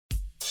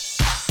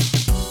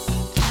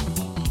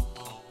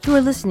You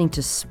are listening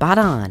to Spot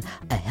On,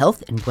 a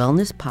health and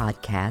wellness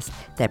podcast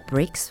that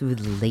breaks through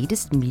the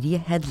latest media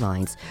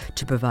headlines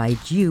to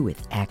provide you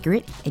with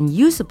accurate and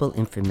usable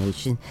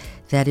information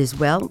that is,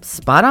 well,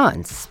 spot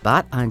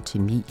on to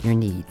meet your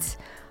needs.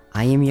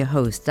 I am your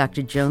host,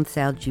 Dr. Joan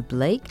Salge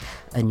Blake,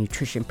 a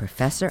nutrition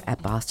professor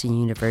at Boston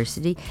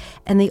University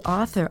and the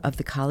author of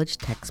the college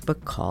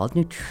textbook called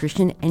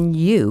Nutrition and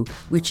You,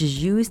 which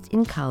is used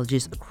in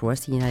colleges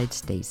across the United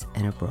States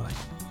and abroad.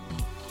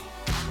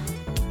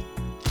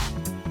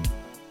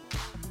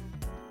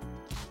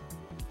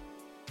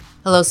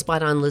 Hello,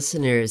 Spot On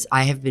listeners.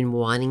 I have been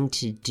wanting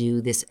to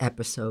do this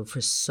episode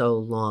for so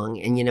long.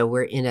 And,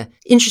 we're in an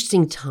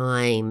interesting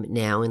time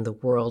now in the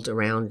world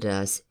around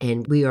us.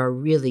 And we are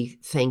really,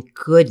 thank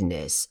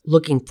goodness,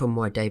 looking for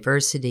more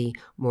diversity,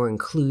 more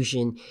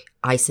inclusion.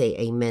 I say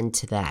amen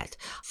to that.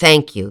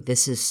 Thank you.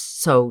 This is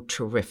so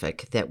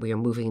terrific that we are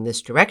moving in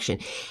this direction.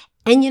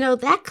 And,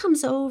 that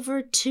comes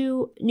over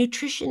to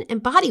nutrition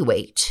and body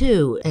weight,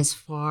 too, as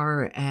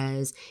far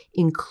as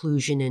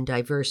inclusion and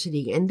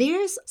diversity. And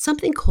there's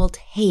something called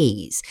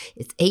HAES.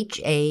 It's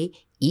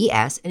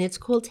HAES, and it's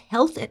called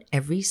Health at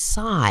Every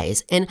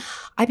Size. And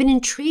I've been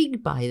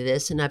intrigued by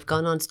this, and I've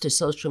gone on to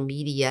social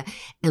media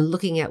and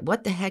looking at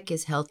what the heck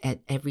is health at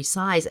every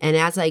size. And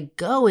as I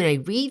go and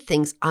I read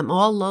things, I'm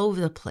all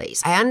over the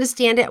place. I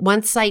understand it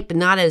one site, but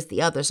not as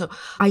the other. So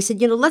I said,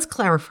 let's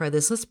clarify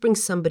this. Let's bring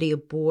somebody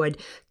aboard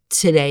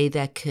today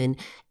that can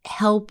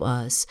help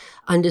us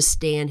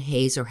understand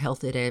HAES or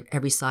health at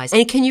every size.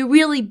 And can you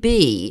really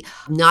be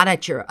not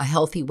at a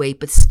healthy weight,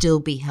 but still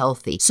be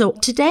healthy? So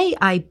today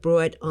I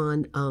brought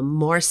on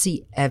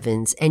Marcy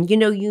Evans. And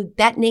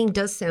that name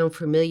does sound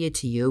familiar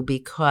to you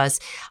because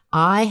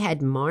I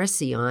had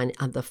Marcy on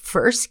the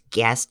first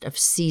guest of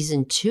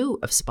season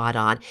 2 of Spot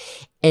On.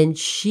 And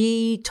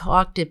she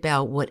talked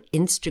about what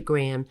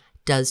Instagram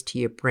does to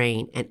your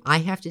brain. And I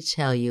have to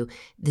tell you,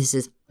 this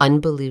is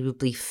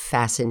unbelievably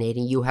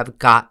fascinating. You have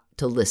got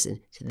to listen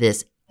to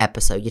this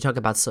episode. You talk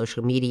about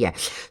social media.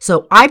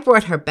 So I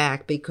brought her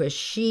back because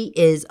she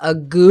is a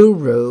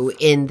guru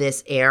in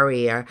this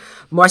area.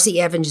 Marcy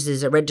Evans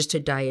is a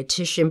registered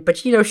dietitian, but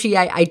she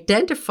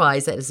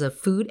identifies as a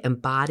food and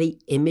body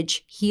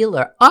image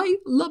healer. I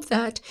love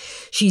that.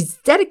 She's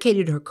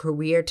dedicated her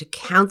career to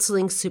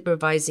counseling,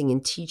 supervising,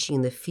 and teaching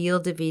in the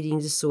field of eating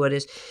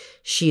disorders.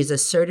 She is a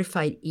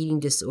certified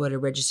eating disorder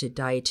registered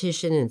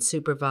dietitian and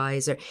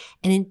supervisor,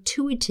 an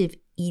intuitive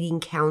eating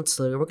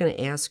counselor. We're going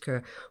to ask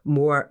her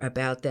more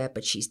about that,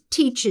 but she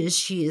teaches.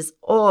 She is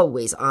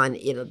always on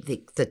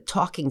the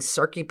talking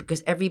circuit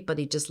because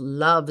everybody just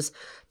loves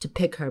to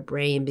pick her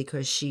brain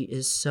because she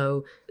is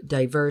so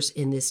diverse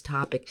in this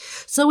topic.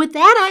 So with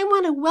that, I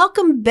want to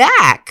welcome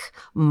back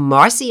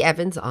Marcy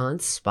Evans on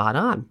Spot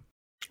On.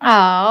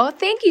 Oh,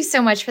 thank you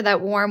so much for that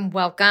warm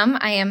welcome.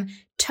 I am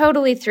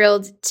totally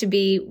thrilled to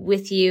be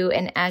with you.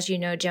 And as you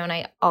know, Joan,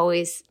 I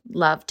always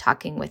love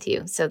talking with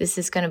you. So this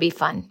is going to be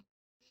fun.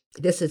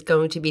 This is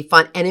going to be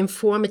fun and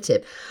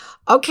informative.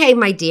 Okay,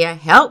 my dear,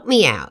 help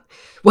me out.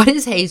 What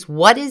is HAES?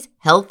 What is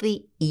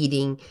healthy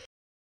eating?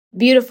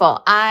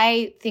 Beautiful.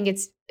 I think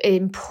it's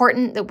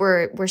important that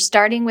we're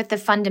starting with the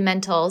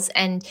fundamentals.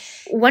 And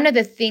one of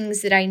the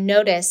things that I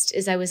noticed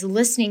as I was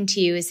listening to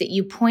you is that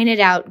you pointed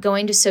out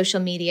going to social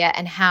media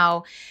and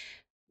how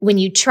when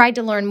you tried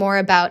to learn more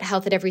about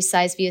health at every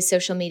size via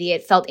social media,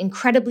 it felt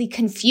incredibly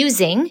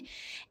confusing.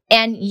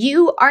 And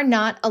you are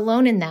not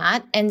alone in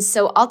that. And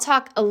so I'll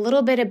talk a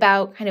little bit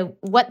about kind of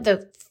what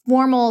the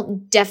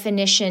formal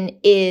definition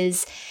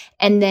is,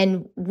 and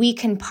then we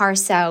can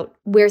parse out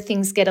where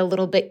things get a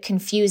little bit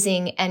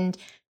confusing and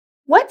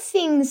what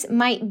things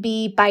might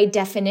be by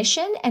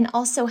definition, and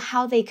also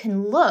how they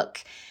can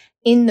look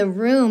in the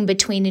room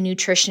between a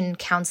nutrition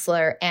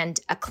counselor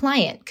and a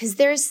client, because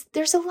there's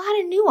a lot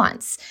of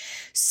nuance.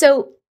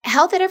 So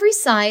health at every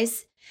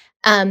size,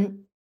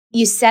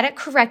 you said it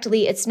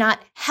correctly. It's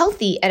not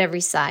healthy at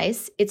every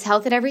size. It's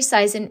health at every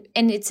size, and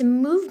it's a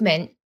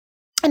movement.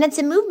 And it's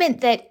a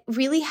movement that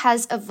really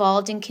has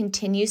evolved and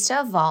continues to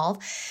evolve.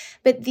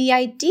 But the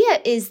idea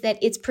is that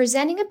it's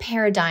presenting a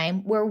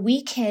paradigm where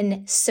we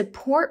can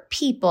support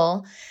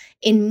people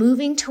in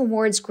moving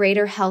towards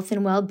greater health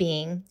and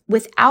well-being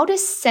without a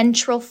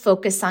central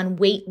focus on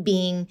weight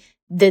being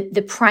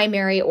the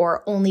primary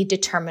or only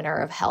determiner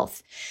of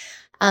health.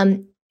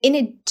 In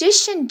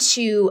addition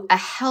to a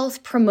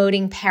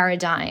health-promoting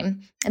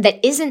paradigm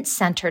that isn't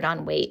centered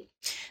on weight,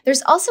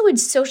 there's also a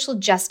social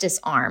justice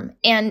arm.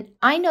 And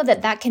I know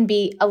that can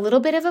be a little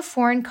bit of a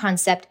foreign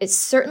concept. It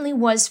certainly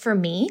was for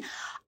me.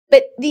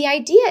 But the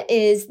idea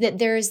is that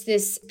there's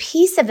this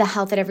piece of the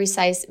health at every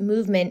size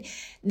movement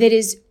that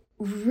is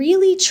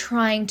really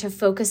trying to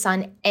focus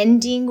on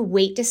ending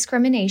weight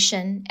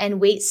discrimination and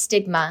weight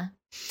stigma,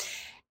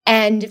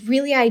 and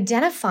really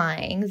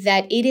identifying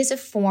that it is a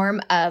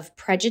form of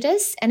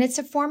prejudice and it's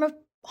a form of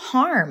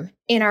harm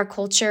in our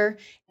culture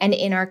and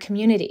in our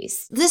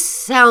communities. This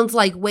sounds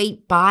like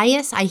weight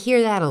bias. I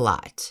hear that a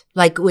lot.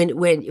 Like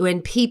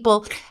when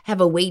people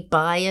have a weight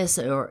bias,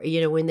 or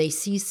when they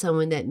see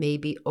someone that may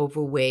be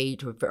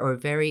overweight or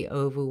very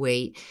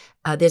overweight,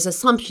 there's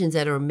assumptions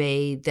that are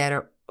made that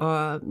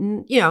are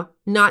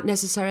not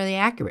necessarily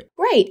accurate.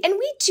 Right. And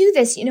we do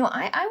this,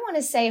 I want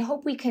to say, I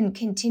hope we can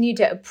continue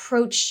to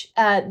approach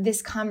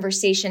this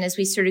conversation as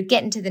we sort of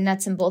get into the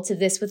nuts and bolts of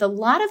this with a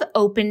lot of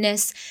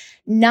openness,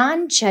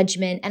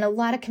 non-judgment, and a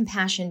lot of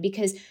compassion,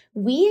 because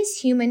we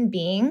as human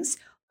beings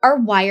are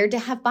wired to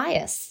have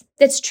bias.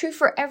 That's true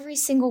for every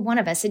single one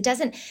of us.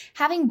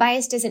 Having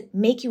bias doesn't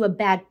make you a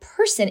bad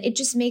person. It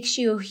just makes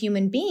you a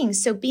human being.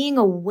 So being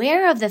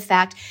aware of the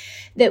fact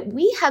that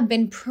we have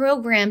been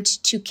programmed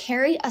to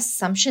carry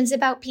assumptions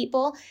about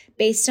people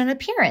based on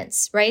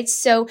appearance, right?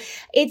 So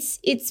it's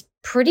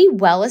pretty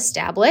well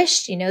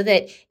established,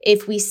 that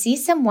if we see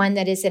someone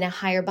that is in a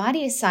higher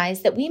body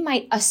size, that we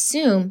might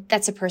assume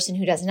that's a person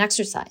who doesn't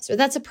exercise, or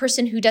that's a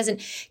person who doesn't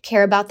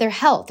care about their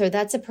health, or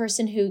that's a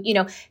person who,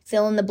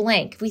 fill in the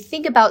blank. If we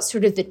think about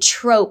sort of the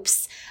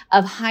tropes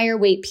of higher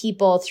weight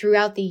people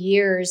throughout the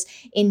years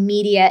in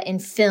media, in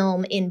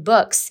film, in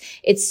books,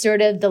 it's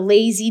sort of the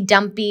lazy,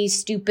 dumpy,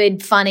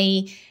 stupid,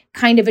 funny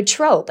kind of a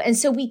trope. And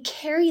so we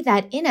carry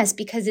that in us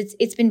because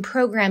it's been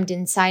programmed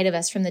inside of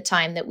us from the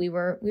time that we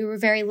were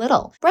very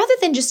little. Rather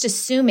than just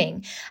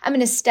assuming, I'm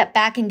going to step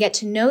back and get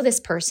to know this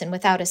person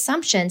without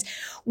assumptions,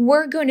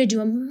 we're going to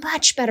do a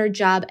much better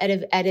job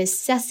at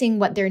assessing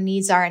what their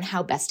needs are and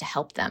how best to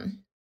help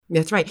them.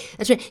 That's right.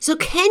 So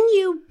can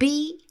you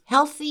be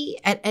healthy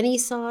at any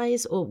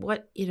size, or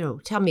what,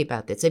 tell me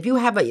about this. If you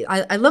have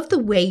I love the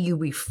way you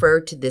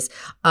refer to this,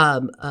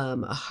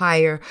 a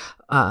higher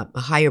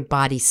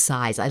body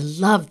size. I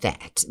love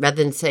that,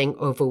 rather than saying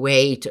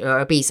overweight or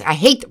obese.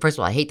 First of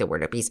all, I hate the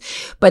word obese,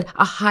 but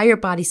a higher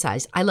body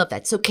size. I love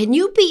that. So can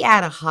you be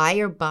at a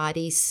higher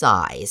body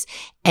size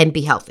and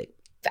be healthy?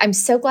 I'm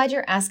so glad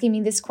you're asking me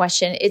this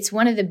question. It's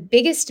one of the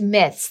biggest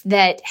myths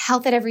that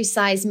health at every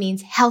size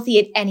means healthy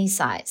at any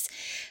size.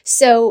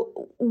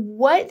 So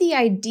what the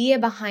idea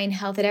behind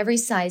health at every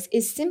size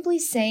is simply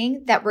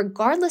saying that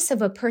regardless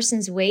of a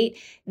person's weight,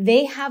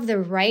 they have the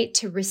right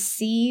to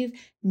receive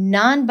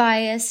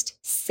non-biased,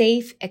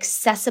 safe,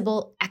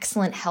 accessible,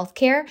 excellent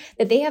healthcare,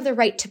 that they have the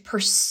right to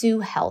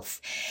pursue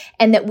health,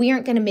 and that we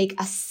aren't going to make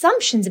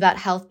assumptions about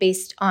health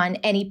based on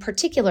any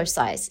particular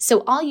size.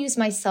 So I'll use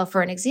myself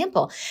for an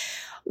example.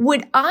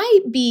 Would I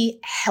be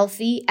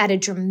healthy at a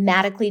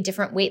dramatically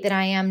different weight than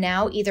I am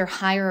now, either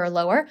higher or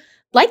lower?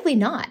 Likely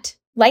not.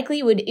 Likely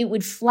it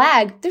would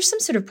flag there's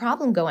some sort of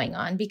problem going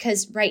on,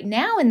 because right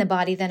now in the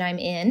body that I'm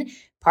in,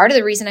 part of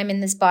the reason I'm in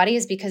this body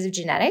is because of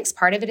genetics.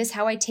 Part of it is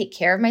how I take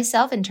care of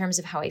myself in terms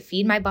of how I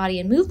feed my body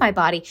and move my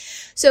body.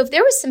 So if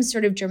there was some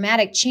sort of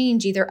dramatic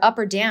change, either up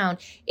or down,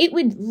 it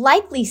would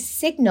likely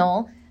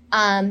signal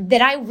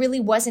that I really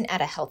wasn't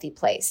at a healthy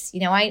place.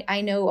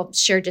 I know, I'll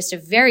share just a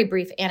very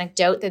brief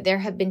anecdote, that there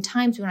have been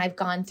times when I've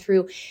gone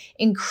through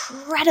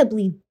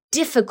incredibly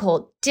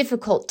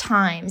difficult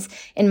times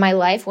in my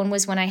life. One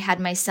was when I had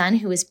my son,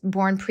 who was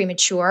born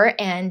premature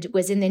and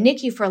was in the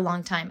NICU for a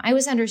long time. I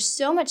was under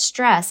so much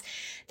stress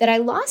that I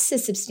lost a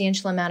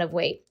substantial amount of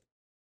weight.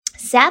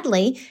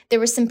 Sadly, there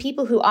were some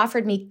people who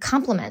offered me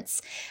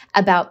compliments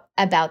about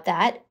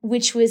that,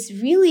 which was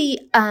really,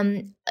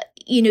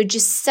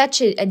 just such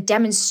a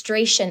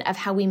demonstration of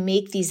how we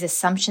make these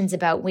assumptions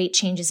about weight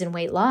changes and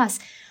weight loss.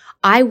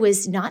 I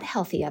was not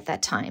healthy at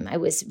that time. I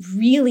was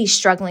really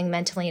struggling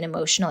mentally and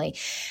emotionally.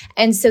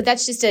 And so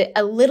that's just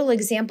a little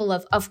example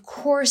of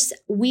course,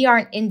 we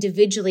aren't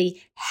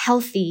individually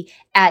healthy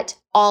at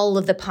all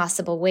of the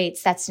possible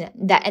weights. That's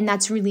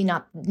really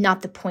not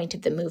the point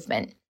of the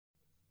movement.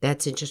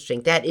 That's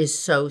interesting. That is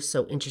so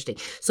interesting.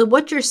 So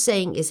what you're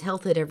saying is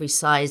health at every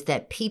size,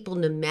 that people,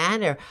 no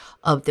matter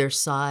of their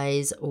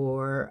size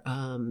or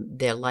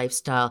their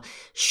lifestyle,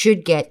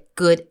 should get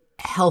good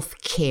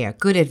health care,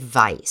 good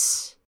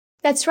advice.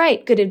 That's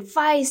right. Good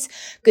advice,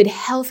 good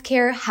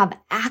healthcare, have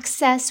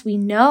access. We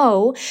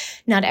know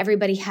not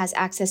everybody has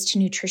access to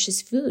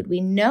nutritious food.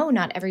 We know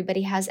not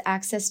everybody has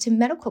access to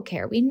medical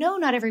care. We know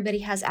not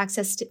everybody has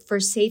access for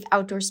safe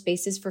outdoor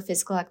spaces for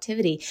physical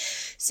activity.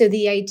 So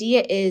the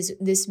idea is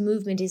this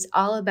movement is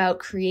all about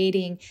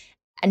creating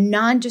a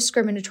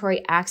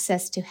non-discriminatory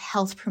access to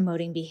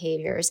health-promoting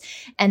behaviors,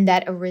 and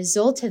that a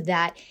result of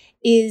that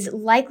is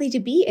likely to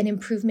be an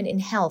improvement in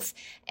health.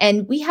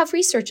 And we have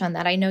research on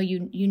that. I know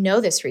you know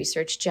this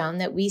research, Joan,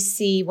 that we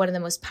see one of the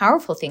most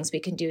powerful things we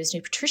can do as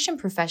nutrition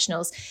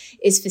professionals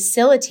is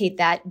facilitate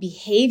that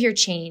behavior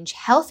change,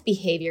 health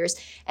behaviors,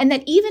 and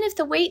that even if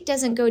the weight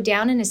doesn't go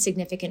down in a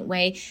significant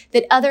way,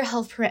 that other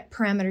health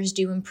parameters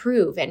do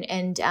improve.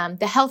 And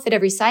the health at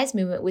every size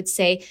movement would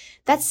say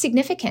that's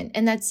significant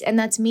and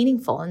that's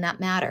meaningful and that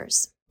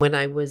matters. When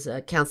I was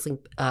counseling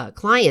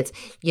clients,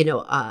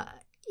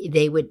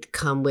 they would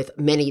come with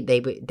many, they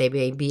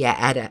may be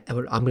at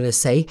I'm going to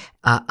say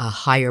a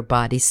higher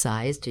body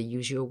size, to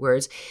use your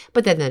words,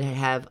 but then they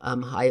have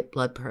high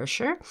blood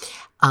pressure.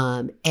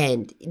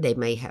 And they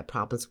may have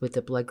problems with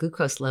the blood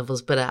glucose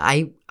levels, but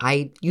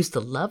I used to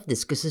love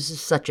this because this is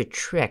such a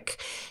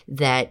trick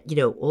that,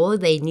 all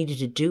they needed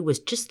to do was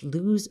just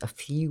lose a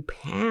few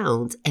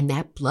pounds and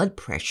that blood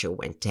pressure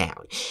went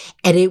down.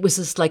 And it was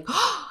just like,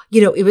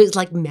 it was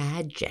like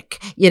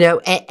magic,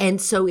 and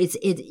so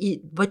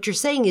what you're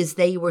saying is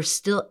they were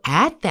still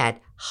at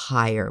that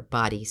higher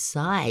body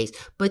size,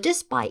 but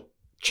just by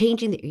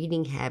changing their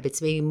eating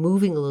habits, maybe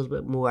moving a little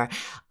bit more,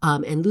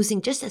 and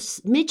losing just a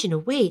smidgen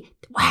of weight,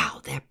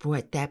 wow, that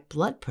brought that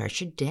blood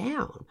pressure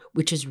down,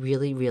 which is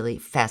really, really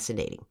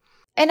fascinating.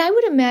 And I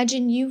would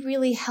imagine you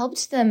really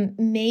helped them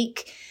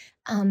make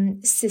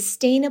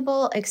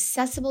sustainable,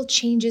 accessible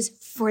changes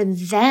for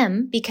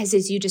them, because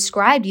as you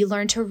described, you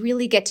learned to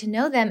really get to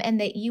know them, and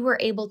that you were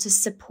able to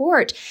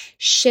support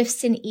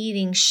shifts in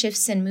eating,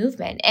 shifts in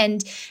movement.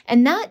 And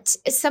that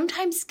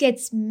sometimes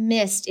gets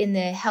missed in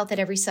the health at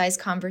every size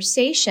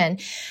conversation,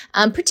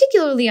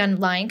 particularly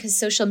online, because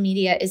social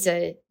media is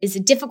a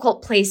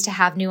difficult place to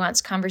have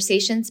nuanced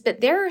conversations.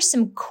 But there are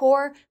some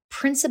core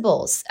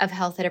principles of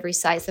health at every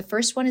size. The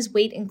first one is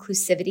weight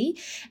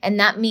inclusivity. And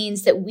that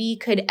means that we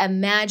could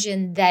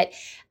imagine that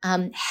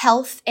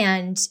health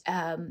and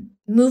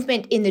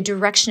movement in the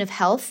direction of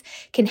health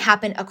can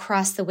happen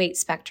across the weight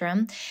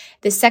spectrum.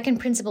 The second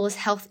principle is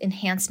health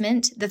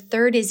enhancement. The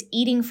third is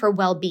eating for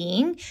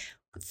well-being.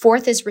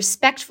 Fourth is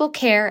respectful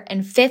care.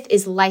 And fifth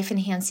is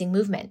life-enhancing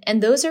movement.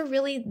 And those are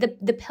really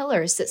the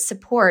pillars that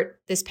support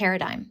this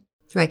paradigm.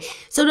 Right.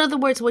 So in other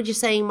words, what you're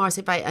saying,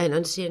 Marcy, if I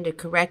understand it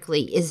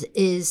correctly,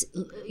 is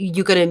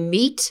you're going to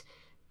meet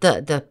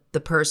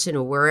the person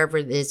or wherever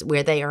it is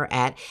where they are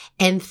at,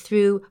 and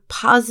through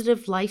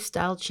positive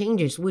lifestyle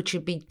changes, which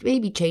would be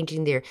maybe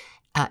changing their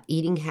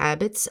eating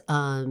habits,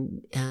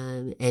 and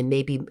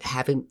maybe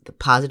having the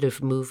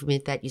positive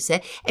movement that you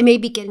said, and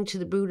maybe getting to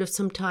the root of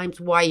sometimes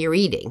why you're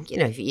eating.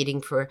 If you're eating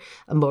for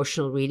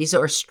emotional reasons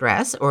or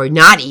stress, or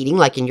not eating,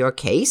 like in your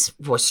case,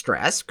 for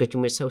stress, because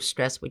you were so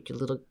stressed with your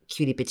little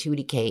cutie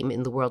patootie came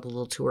in the world a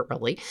little too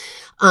early.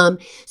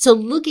 So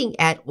looking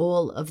at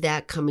all of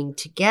that coming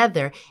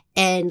together,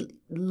 and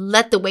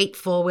let the weight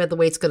fall where the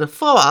weight's going to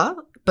fall,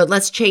 but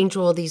let's change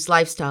all these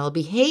lifestyle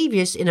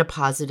behaviors in a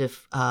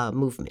positive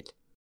movement.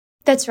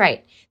 That's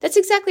right. That's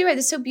exactly right.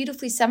 That's so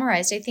beautifully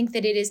summarized. I think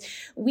that it is,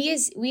 we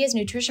as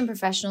nutrition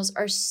professionals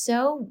are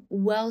so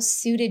well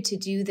suited to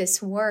do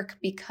this work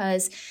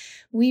because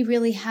we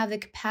really have the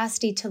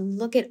capacity to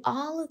look at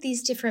all of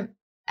these different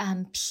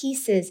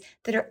pieces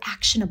that are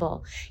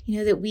actionable,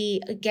 that we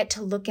get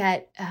to look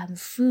at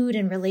food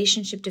and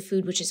relationship to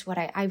food, which is what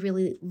I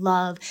really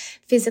love,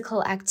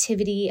 physical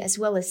activity, as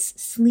well as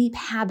sleep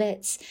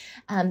habits,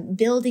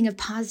 building of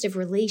positive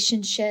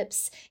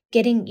relationships,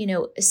 getting,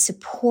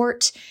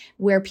 support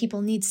where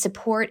people need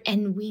support.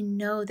 And we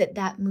know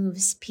that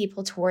moves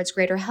people towards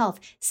greater health.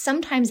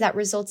 Sometimes that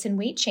results in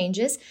weight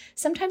changes.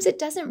 Sometimes it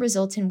doesn't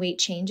result in weight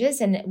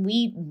changes. And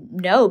we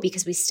know,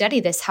 because we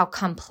study this, how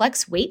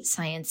complex weight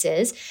science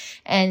is.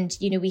 And,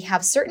 we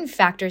have certain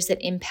factors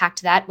that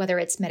impact that, whether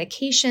it's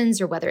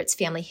medications or whether it's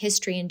family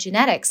history and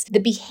genetics. The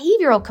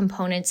behavioral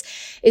components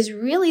is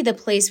really the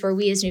place where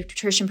we as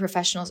nutrition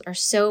professionals are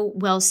so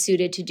well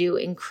suited to do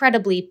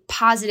incredibly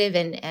positive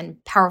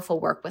and powerful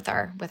work with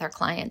our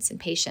clients and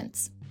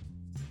patients.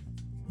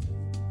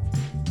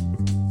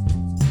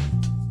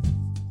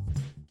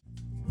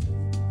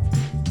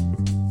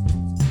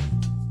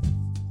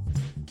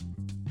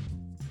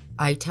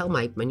 I tell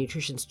my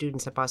nutrition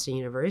students at Boston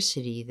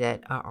University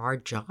that our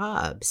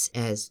jobs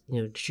as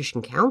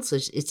nutrition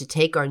counselors is to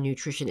take our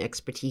nutrition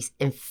expertise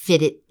and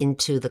fit it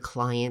into the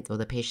client or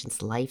the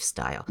patient's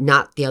lifestyle,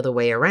 not the other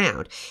way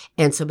around.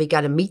 And so we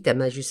got to meet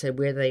them, as you said,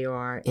 where they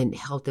are and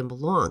help them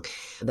along.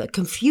 The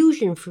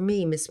confusion for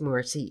me, Miss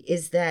Marcy,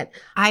 is that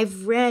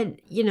I've read,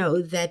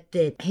 that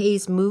the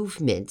HAES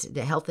movement,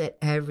 the Health at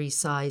Every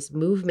Size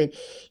movement,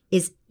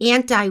 is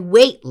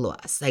anti-weight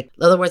loss. Like,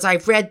 in other words,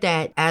 I've read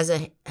that as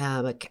a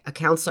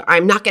counselor,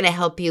 I'm not going to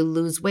help you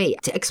lose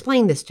weight. To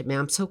explain this to me,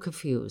 I'm so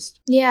confused.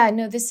 Yeah,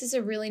 no, this is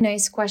a really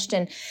nice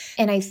question.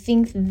 And I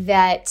think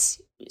that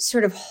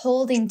sort of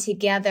holding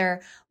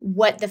together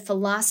what the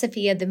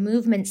philosophy of the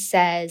movement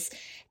says,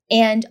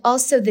 and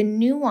also the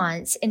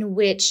nuance in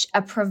which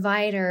a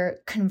provider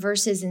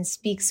converses and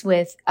speaks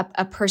with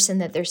a person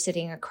that they're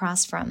sitting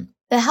across from.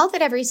 The Health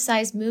at Every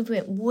Size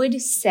movement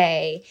would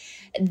say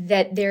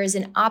that there is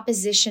an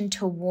opposition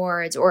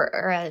towards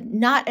or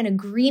not an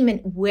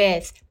agreement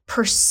with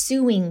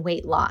pursuing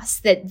weight loss,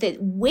 that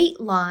weight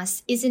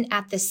loss isn't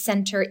at the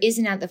center,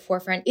 isn't at the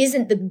forefront,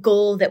 isn't the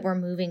goal that we're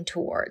moving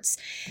towards.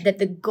 That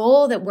the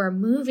goal that we're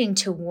moving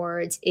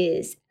towards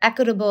is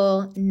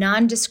equitable,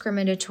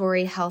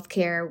 non-discriminatory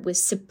healthcare with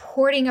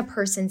supporting a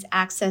person's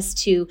access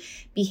to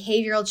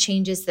behavioral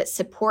changes that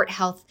support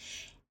health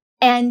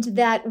and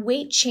that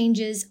weight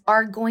changes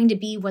are going to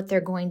be what they're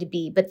going to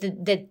be, but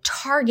the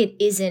target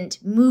isn't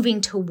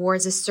moving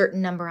towards a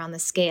certain number on the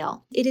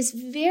scale. It is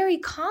very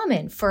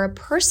common for a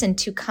person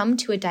to come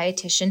to a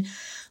dietitian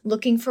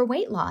looking for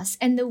weight loss.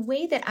 And the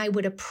way that I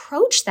would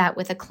approach that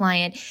with a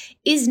client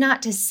is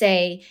not to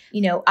say,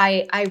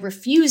 I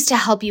refuse to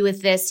help you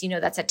with this.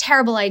 That's a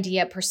terrible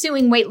idea.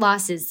 Pursuing weight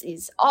loss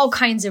is all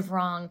kinds of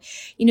wrong.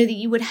 That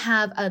you would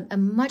have a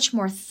much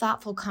more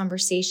thoughtful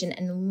conversation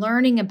and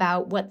learning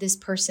about what this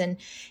person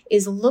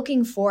is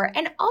looking for,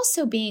 and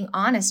also being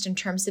honest in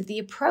terms of the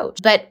approach.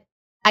 But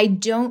I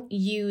don't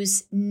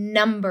use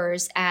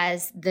numbers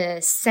as the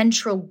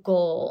central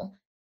goal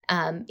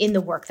in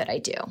the work that I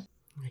do.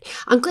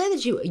 I'm glad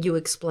that you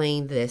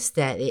explained this,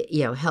 that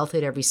health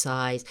at every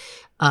size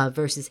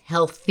versus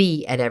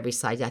healthy at every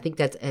size. I think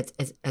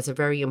that's a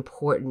very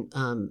important,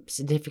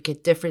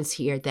 significant difference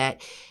here,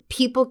 that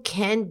people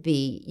can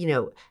be,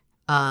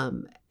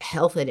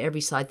 health at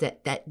every size,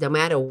 that no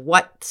matter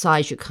what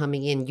size you're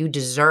coming in, you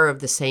deserve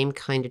the same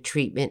kind of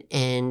treatment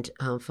and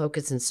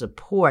focus and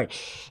support.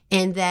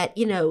 And that,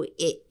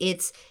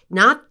 it's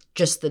not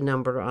just the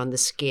number on the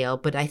scale,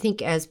 but I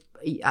think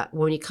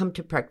when you come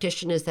to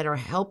practitioners that are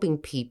helping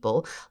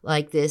people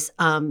like this,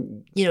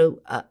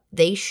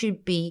 they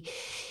should be,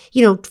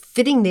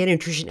 fitting their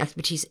nutrition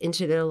expertise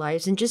into their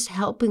lives and just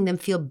helping them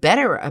feel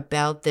better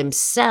about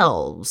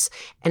themselves.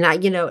 And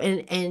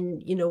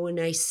when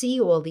I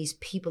see all these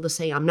people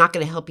saying, I'm not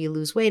going to help you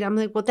lose weight, I'm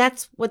like, well,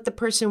 that's what the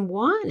person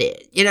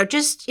wanted.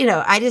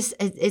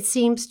 It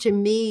seems to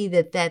me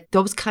that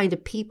those kind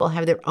of people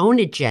have their own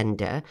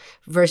agenda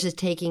versus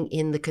taking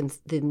in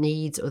the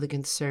needs or the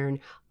concern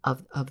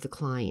of the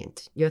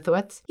client. Your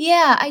thoughts?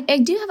 Yeah, I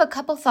do have a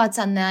couple thoughts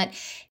on that.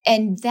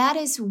 And that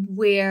is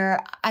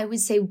where I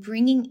would say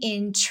bringing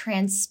in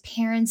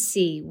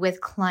transparency with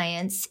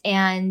clients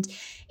and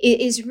it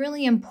is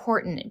really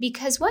important,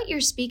 because what you're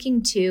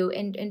speaking to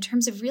in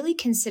terms of really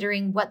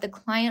considering what the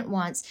client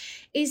wants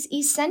is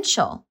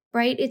essential.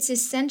 Right? It's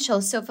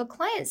essential. So if a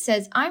client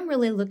says, I'm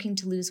really looking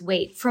to lose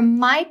weight, from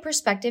my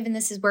perspective, and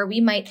this is where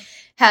we might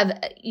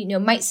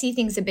see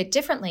things a bit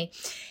differently,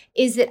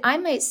 is that I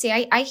might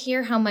say, I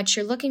hear how much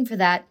you're looking for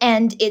that.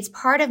 And it's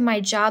part of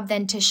my job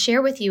then to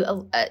share with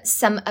you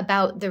some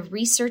about the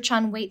research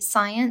on weight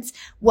science,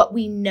 what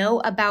we know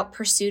about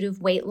pursuit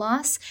of weight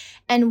loss,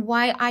 and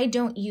why I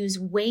don't use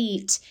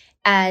weight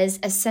as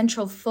a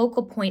central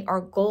focal point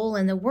or goal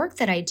in the work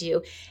that I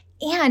do.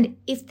 And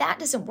if that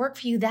doesn't work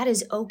for you, that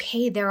is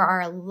okay. There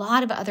are a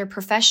lot of other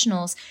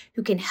professionals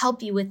who can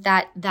help you with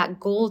that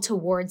goal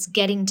towards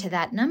getting to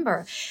that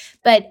number.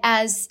 But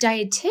as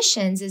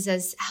dietitians,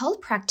 as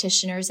health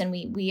practitioners, and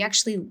we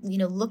actually,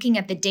 looking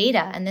at the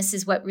data, and this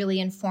is what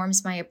really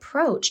informs my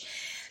approach,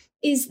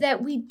 is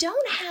that we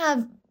don't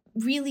have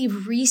really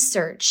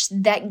research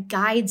that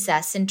guides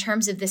us in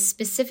terms of the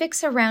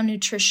specifics around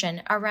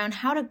nutrition, around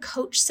how to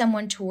coach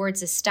someone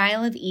towards a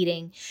style of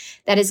eating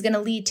that is going to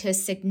lead to a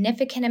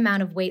significant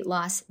amount of weight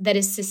loss that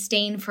is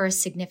sustained for a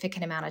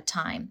significant amount of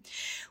time.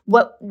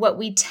 What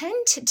we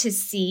tend to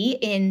see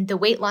in the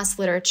weight loss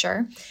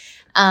literature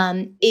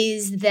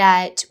is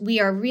that we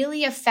are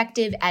really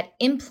effective at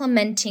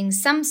implementing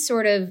some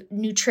sort of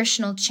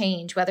nutritional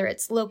change, whether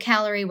it's low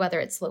calorie, whether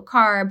it's low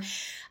carb,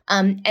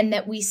 and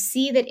that we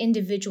see that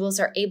individuals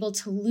are able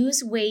to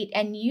lose weight.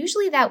 And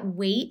usually that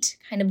weight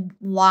kind of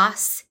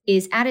loss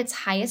is at its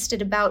highest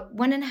at about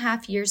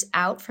 1.5 years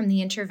out from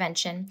the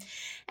intervention.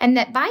 And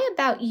that by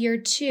about year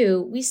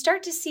 2, we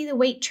start to see the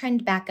weight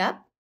trend back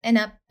up and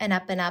up and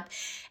up and up.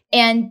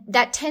 And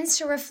that tends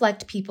to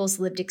reflect people's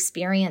lived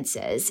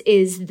experiences,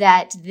 is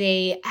that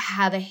they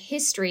have a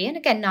history, and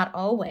again, not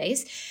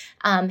always,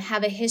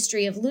 have a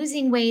history of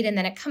losing weight and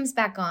then it comes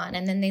back on,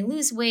 and then they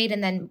lose weight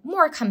and then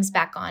more comes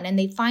back on, and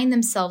they find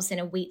themselves in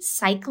a weight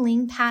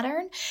cycling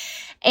pattern.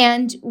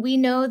 And we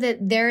know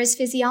that there is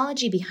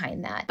physiology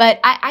behind that. But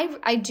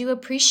I do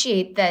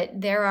appreciate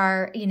that there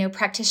are,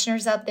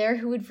 practitioners out there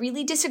who would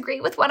really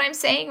disagree with what I'm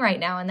saying right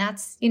now. And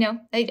that's,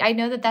 I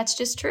know that that's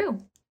just true.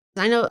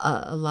 I know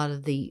a lot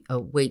of the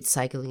weight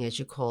cycling, as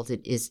you called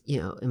it, is,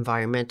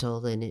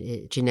 environmental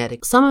and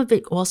genetic. Some of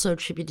it also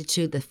attributed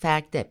to the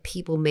fact that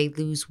people may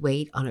lose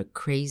weight on a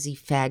crazy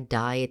fad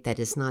diet that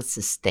is not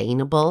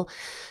sustainable.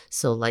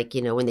 So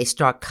when they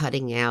start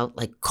cutting out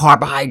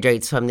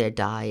carbohydrates from their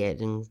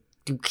diet and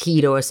do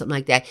keto or something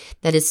like that,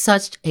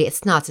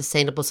 it's not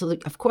sustainable. So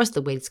of course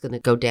the weight's going to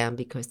go down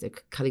because they're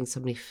cutting so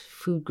many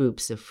food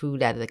groups of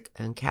food out of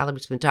the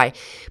calories from the diet.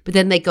 But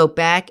then they go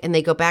back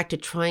to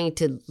trying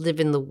to live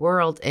in the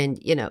world, and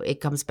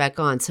it comes back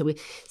on. So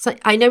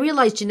I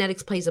realize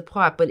genetics plays a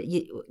part, but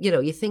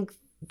you think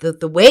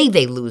the way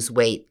they lose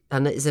weight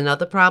is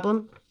another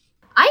problem.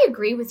 I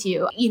agree with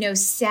you.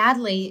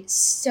 Sadly,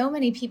 so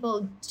many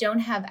people don't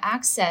have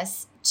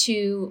access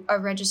to a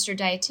registered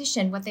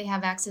dietitian. What they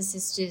have access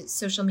is to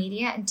social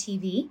media and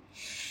TV.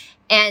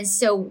 And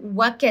so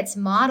what gets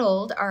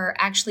modeled are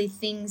actually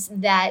things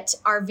that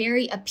are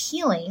very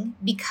appealing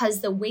because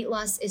the weight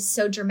loss is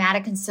so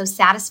dramatic and so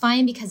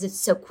satisfying because it's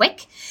so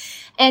quick.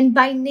 And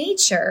by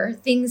nature,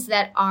 things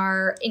that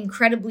are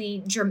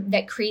incredibly,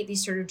 that create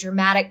these sort of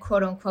dramatic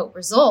quote unquote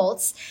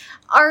results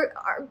are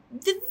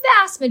the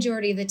vast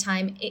majority of the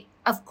time,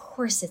 of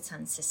course, it's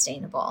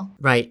unsustainable.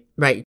 Right.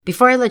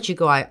 Before I let you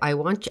go, I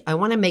want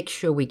to make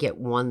sure we get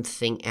one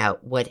thing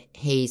out, what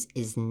HAES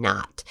is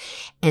not.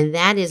 And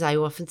that is, I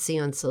often see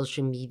on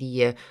social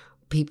media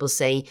people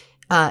saying,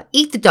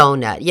 eat the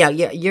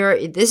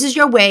donut. This is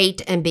your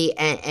weight, and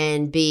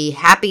be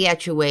happy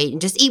at your weight, and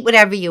just eat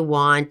whatever you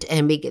want,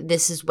 and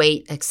this is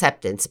weight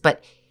acceptance.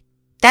 But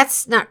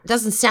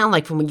doesn't sound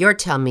like, from what you're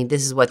telling me,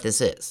 this is what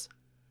this is.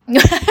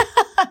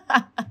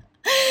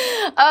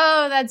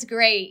 Oh, that's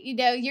great.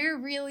 You're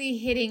really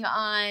hitting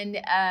on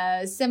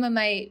some of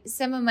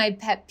my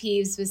pet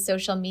peeves with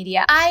social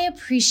media. I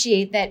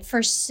appreciate that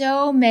for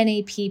so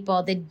many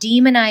people, the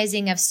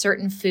demonizing of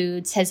certain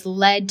foods has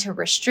led to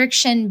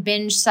restriction,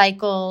 binge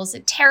cycles, a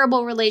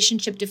terrible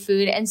relationship to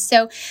food. And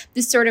so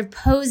this sort of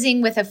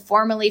posing with a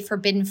formerly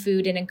forbidden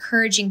food and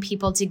encouraging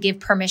people to give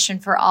permission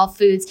for all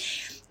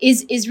foods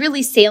is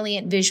really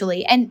salient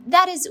visually. And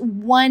that is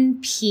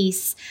one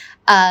piece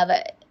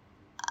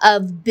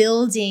of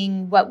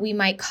building what we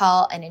might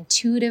call an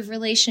intuitive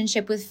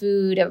relationship with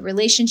food, a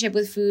relationship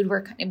with food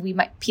where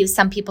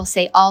some people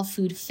say all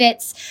food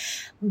fits,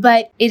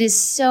 but it is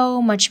so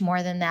much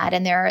more than that.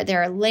 And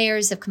there are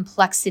layers of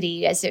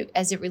complexity as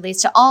it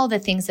relates to all the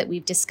things that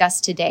we've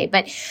discussed today.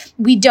 But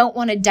we don't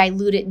want to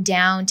dilute it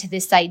down to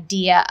this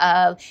idea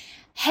of,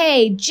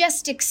 hey,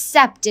 just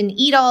accept and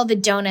eat all the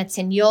donuts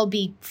and you'll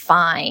be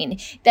fine.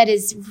 That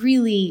is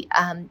really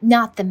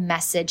not the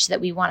message that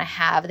we want to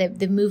have.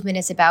 The movement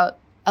is about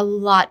a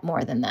lot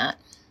more than that.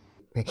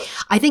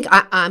 I think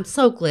I'm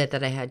so glad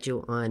that I had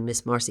you on,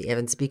 Miss Marcy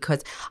Evans,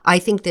 because I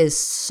think there's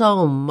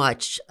so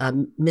much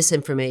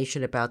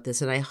misinformation about this.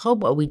 And I hope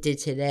what we did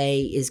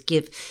today is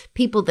give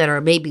people that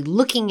are maybe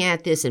looking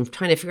at this and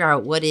trying to figure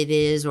out what it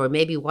is, or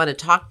maybe want to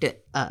talk to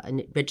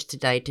a registered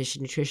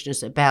dietitian,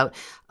 nutritionist about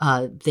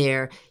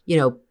their,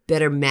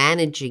 better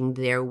managing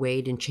their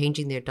weight and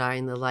changing their diet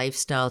and their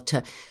lifestyle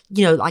to,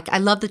 I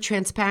love the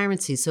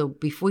transparency. So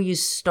before you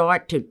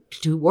start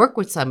to work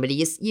with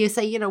somebody, you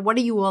say, what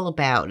are you all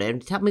about?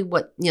 And tell me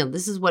what,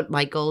 this is what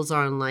my goals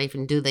are in life,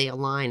 and do they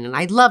align? And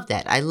I love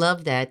that. I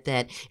love that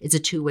it's a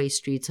two-way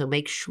street. So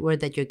make sure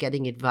that you're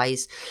getting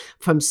advice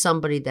from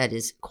somebody that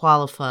is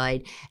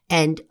qualified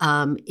and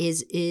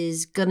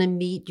is going to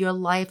meet your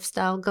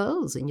lifestyle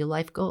goals and your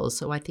life goals.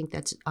 So I think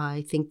that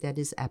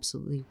is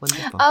absolutely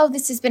wonderful. Oh,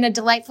 this has been a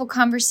delightful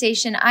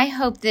conversation. I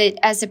hope that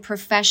as a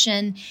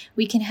profession,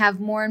 we can have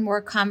more and more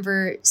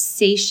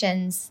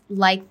conversations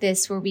like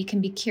this where we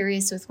can be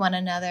curious with one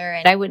another.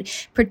 And I would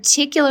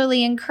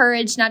particularly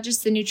encourage not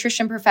just the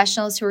nutrition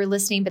professionals who are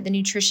listening, but the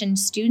nutrition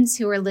students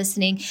who are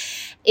listening,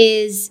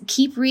 is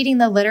keep reading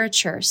the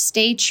literature.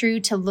 Stay true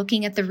to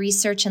looking at the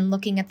research and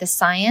looking at the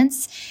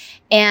science.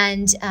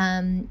 And,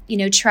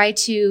 try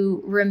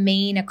to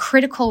remain a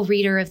critical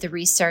reader of the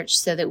research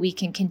so that we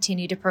can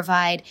continue to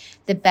provide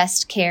the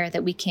best care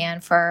that we can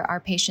for our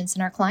patients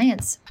and our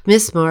clients.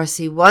 Miss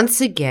Marcy, once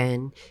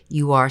again,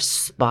 you are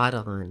spot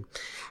on.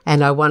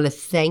 And I want to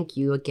thank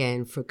you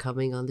again for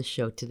coming on the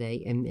show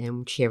today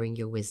and sharing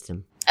your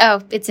wisdom.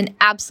 Oh, it's an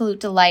absolute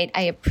delight.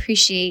 I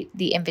appreciate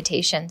the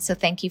invitation. So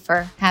thank you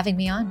for having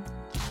me on.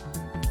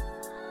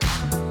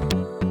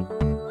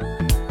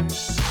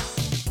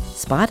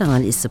 Spot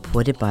On is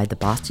supported by the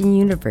Boston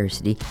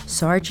University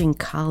Sargent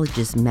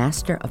College's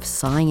Master of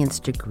Science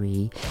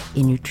degree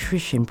in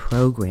Nutrition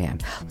program.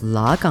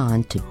 Log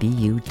on to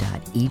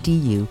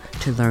bu.edu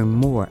to learn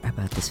more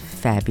about this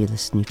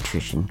fabulous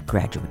nutrition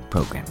graduate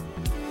program.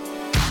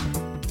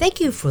 Thank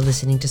you for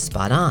listening to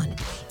Spot On.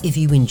 If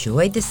you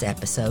enjoyed this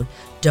episode,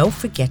 don't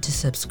forget to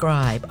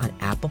subscribe on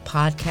Apple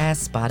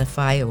Podcasts,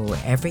 Spotify, or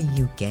wherever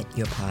you get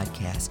your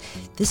podcasts.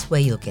 This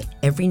way you'll get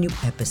every new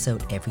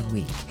episode every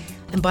week.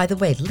 And by the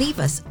way, leave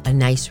us a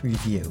nice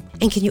review.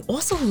 And can you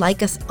also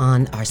like us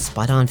on our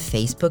Spot On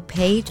Facebook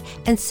page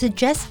and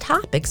suggest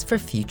topics for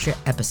future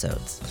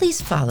episodes? Please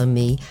follow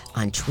me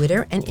on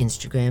Twitter and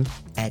Instagram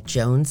at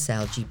Joan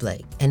Salge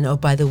Blake. And oh,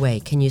 by the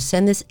way, can you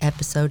send this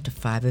episode to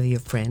 5 of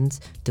your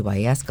friends? Do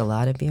I ask a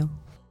lot of you?